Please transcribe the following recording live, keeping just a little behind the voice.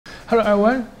Hello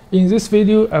everyone, in this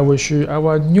video I will show you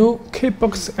our new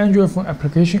KBOX Android phone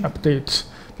application update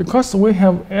because we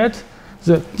have added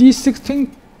the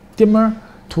D16 dimmer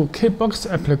to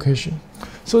KBOX application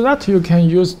so that you can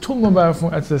use two mobile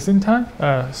phones at the same time,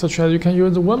 such as you can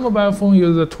use one mobile phone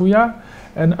use the Tuya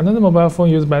and another mobile phone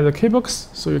used by the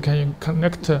KBOX, so you can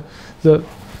connect the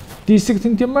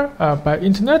D16 dimmer by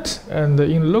internet and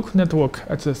in local network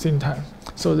at the same time.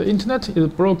 So the internet is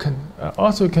broken.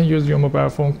 Also, you can use your mobile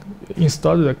phone,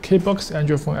 install the KBOX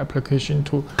Android phone application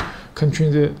to control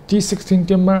the D16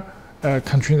 dimmer,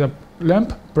 control the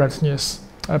lamp brightness.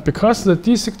 Because the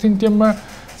D16 dimmer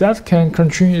that can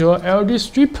control your LED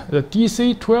strip, the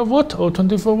DC 12 volt or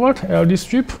 24 volt LED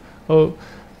strip, or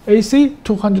AC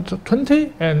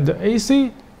 220 and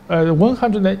AC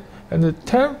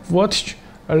 110 voltage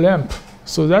lamp,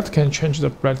 so that can change the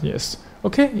brightness.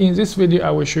 Okay, in this video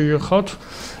I will show you how to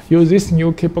use this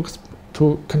new KBOX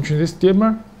to control this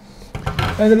dimmer.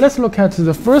 And let's look at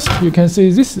the first. You can see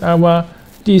this is our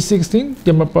D16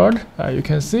 dimmer board. You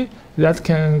can see that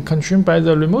can control by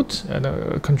the remote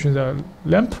and control the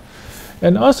lamp.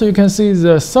 And also you can see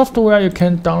the software you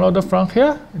can download from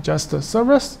here, just the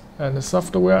servers and the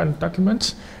software and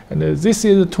documents. And this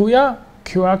is Tuya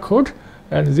QR code,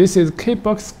 and this is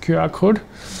KBOX QR code.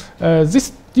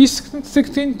 This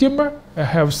D16 dimmer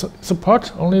have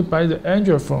support only by the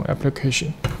Android phone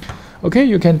application. Okay,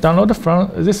 you can download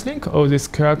from this link or this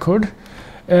QR code.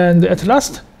 And at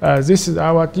last, this is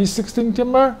our D16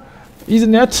 dimmer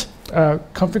Ethernet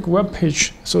config web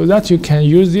page, so that you can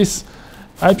use this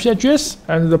IP address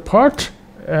and the port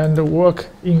and work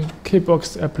in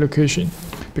KBOX application.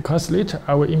 Because later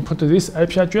I will input this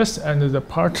IP address and the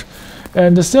port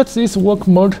and set this work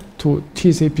mode to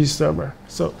TCP server.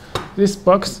 So this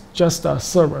box just a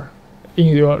server in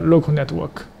your local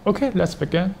network. Okay, let's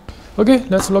begin. Okay,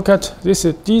 let's look at this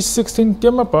D16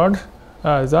 dimmer board.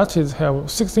 That is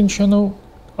have 16 channel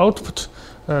output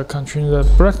controlling the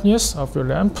brightness of your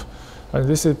lamp. And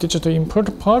this is digital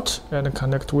input port and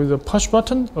connect with the push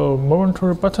button or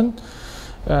monitoring button.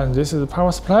 And this is the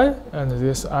power supply, and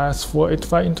this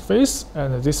RS485 interface,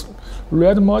 and this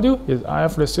red module is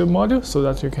IF receive module, so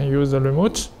that you can use the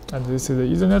remote. And this is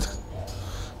the Ethernet,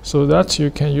 so that you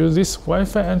can use this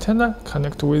Wi-Fi antenna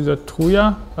connect with the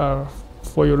Tuya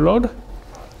for your load.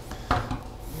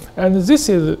 And this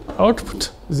is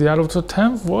output 0 to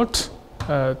 10 volt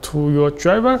to your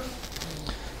driver,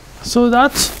 so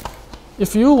that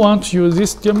if you want to use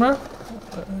this dimmer,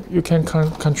 you can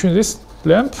control this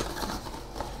lamp.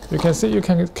 You can see you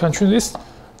can control this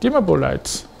dimmable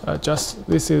light.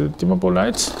 This is dimmable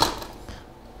light.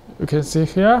 You can see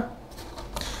here,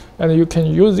 and you can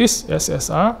use this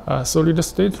SSR solid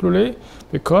state relay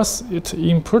because it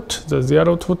input the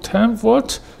 0 to 10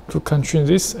 volt to control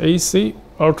this AC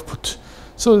output.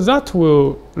 So that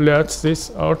will let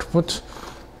this output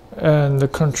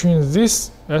and control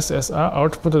this SSR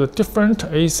output the different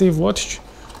AC voltage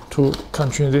to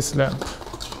control this lamp.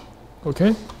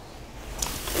 Okay.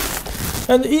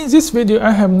 And in this video,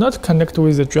 I have not connected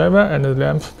with the driver and the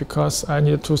lamp because I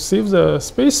need to save the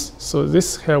space. So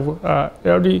this have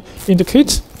LED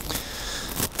indicate.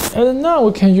 And now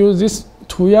we can use this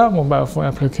Tuya mobile phone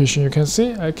application. You can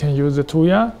see I can use the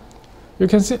Tuya. You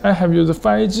can see I have used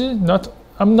 5G.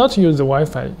 I'm not using the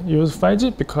Wi-Fi. Use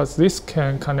 5G because this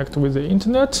can connect with the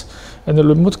internet and the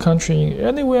remote controlling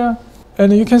anywhere.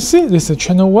 And you can see this is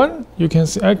channel 1. You can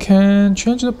see I can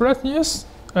change the brightness,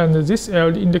 and this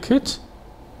LED indicate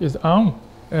is on,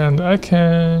 and I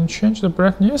can change the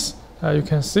brightness. You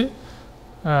can see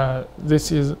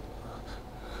this is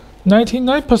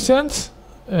 99%,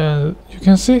 and you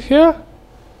can see here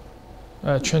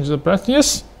change the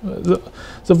brightness.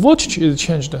 The voltage is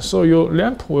changed, so your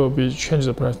lamp will be changed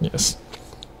the brightness,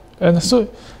 and so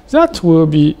that will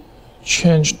be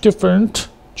changed different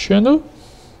channel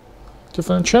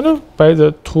by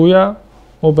the Tuya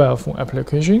mobile phone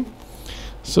application.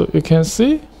 So you can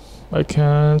see I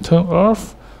can turn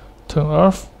off, turn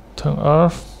off, turn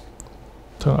off,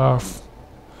 turn off.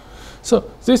 So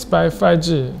this by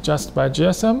 5G, just by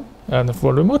GSM and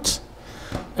for remote.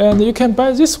 And you can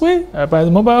buy this way by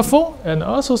the mobile phone, and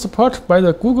also support by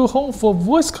the Google Home for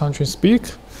voice control speak.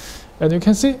 And you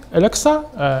can see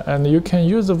Alexa, and you can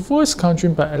use the voice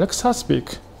control by Alexa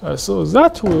speak. So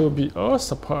that will be all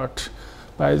support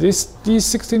by this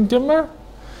D16 dimmer.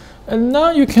 And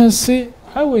now you can see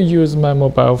I will use my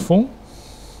mobile phone.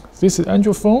 This is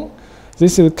Android phone.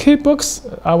 This is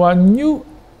KBOX, our new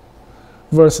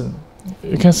version.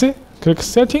 You can see, click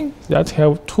setting that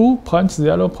have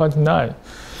 2.0.9.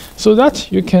 So that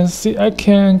you can see I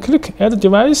can click edit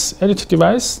device,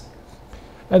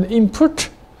 and input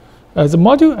As a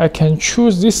module, I can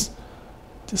choose this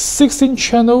 16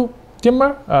 channel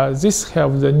dimmer. This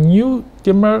have the new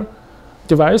dimmer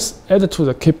device added to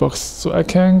the KBOX. So I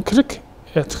can click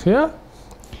it here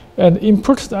and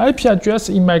input the IP address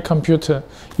in my computer.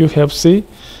 You have see.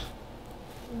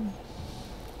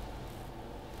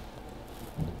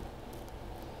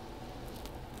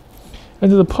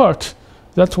 And the port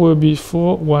that will be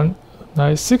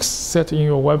 4196 set in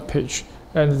your web page.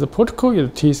 And the protocol is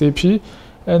TCP.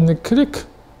 And click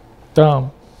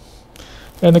down.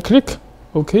 And click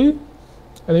OK.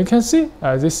 And you can see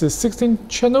this is 16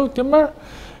 channel dimmer.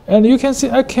 And you can see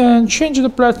I can change the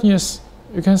brightness.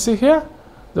 You can see here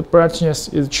the brightness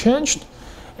is changed.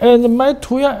 And my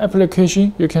Tuya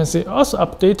application, you can see also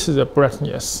update the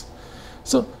brightness.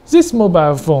 So this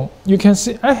mobile phone, you can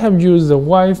see I have used the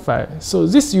Wi-Fi. So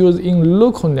this used in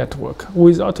local network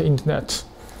without internet.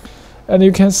 And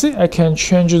you can see I can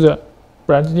change the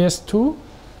brightness 2,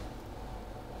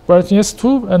 brightness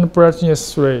 2, and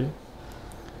brightness 3,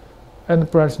 and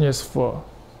brightness 4.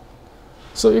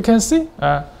 So you can see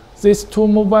these two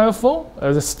mobile phone,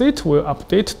 the state will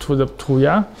update to the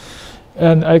Tuya,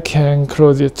 and I can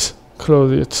close it,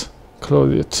 close it,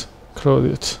 close it,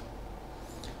 close it.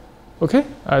 Okay,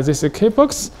 this is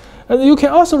KBOX, and you can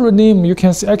also rename. You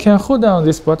can see I can hold down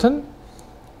this button.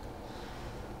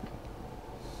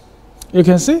 You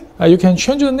can see you can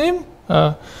change the name.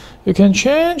 You can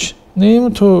change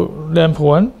name to lamp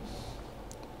 1.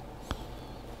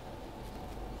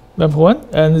 Lamp 1,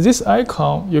 and this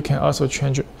icon you can also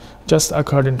change it just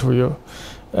according to you.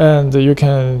 And you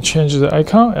can change the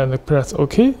icon and press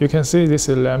OK. You can see this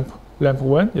is lamp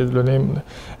 1 is the name.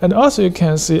 And also you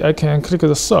can see I can click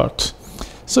the sort.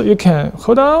 So you can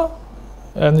hold on,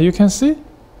 and you can see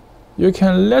you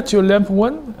can let your lamp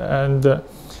 1 and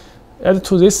add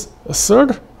to this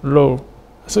third row.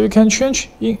 So you can change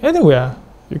in anywhere.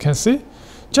 You can see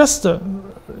just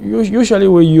usually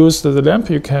we use the lamp.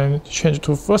 You can change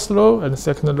to first row and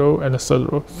second row and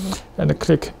third row, and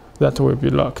click that will be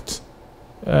locked.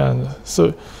 And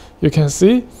so you can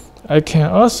see I can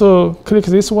also click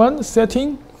this one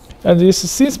setting, and this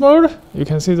scenes mode. You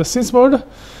can see the scenes mode.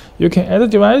 You can add a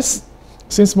device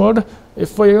scenes mode. If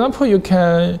for example you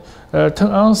can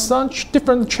turn on some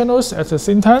different channels at the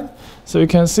same time. So you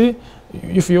can see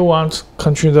if you want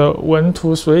control the 1,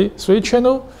 2, 3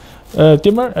 channel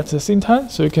dimmer at the same time.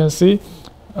 So you can see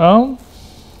on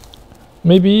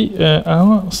maybe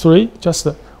on 3, just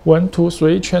 1, 2,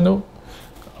 3 channel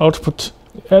output.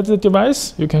 Add the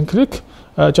device, you can click,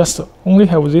 just only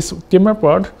have this dimmer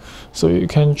board. So you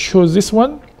can choose this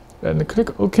one and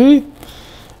click OK.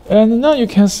 And now you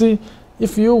can see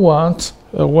if you want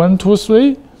 1, 2,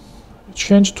 3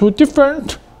 change to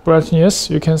different brightness.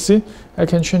 You can see I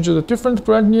can change the different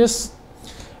brightness,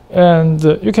 and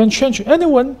you can change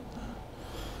anyone.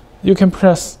 You can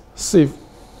press save.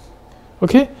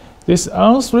 Okay, this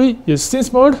on 3 is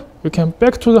scenes mode. You can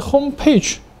back to the home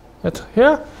page. At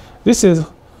here, this is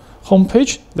home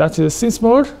page. That is scenes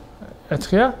mode. At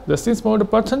here, the scenes mode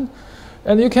button,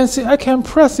 and you can see I can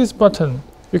press this button.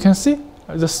 You can see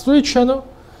the 3 channel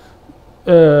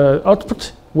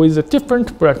output with a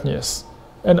different brightness,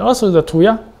 and also the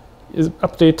Tuya is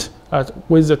update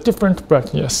with a different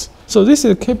brightness. So this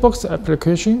is a KBOX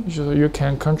application. So you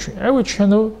can control every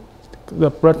channel, the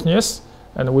brightness,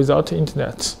 and without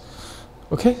internet.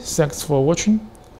 Okay, thanks for watching.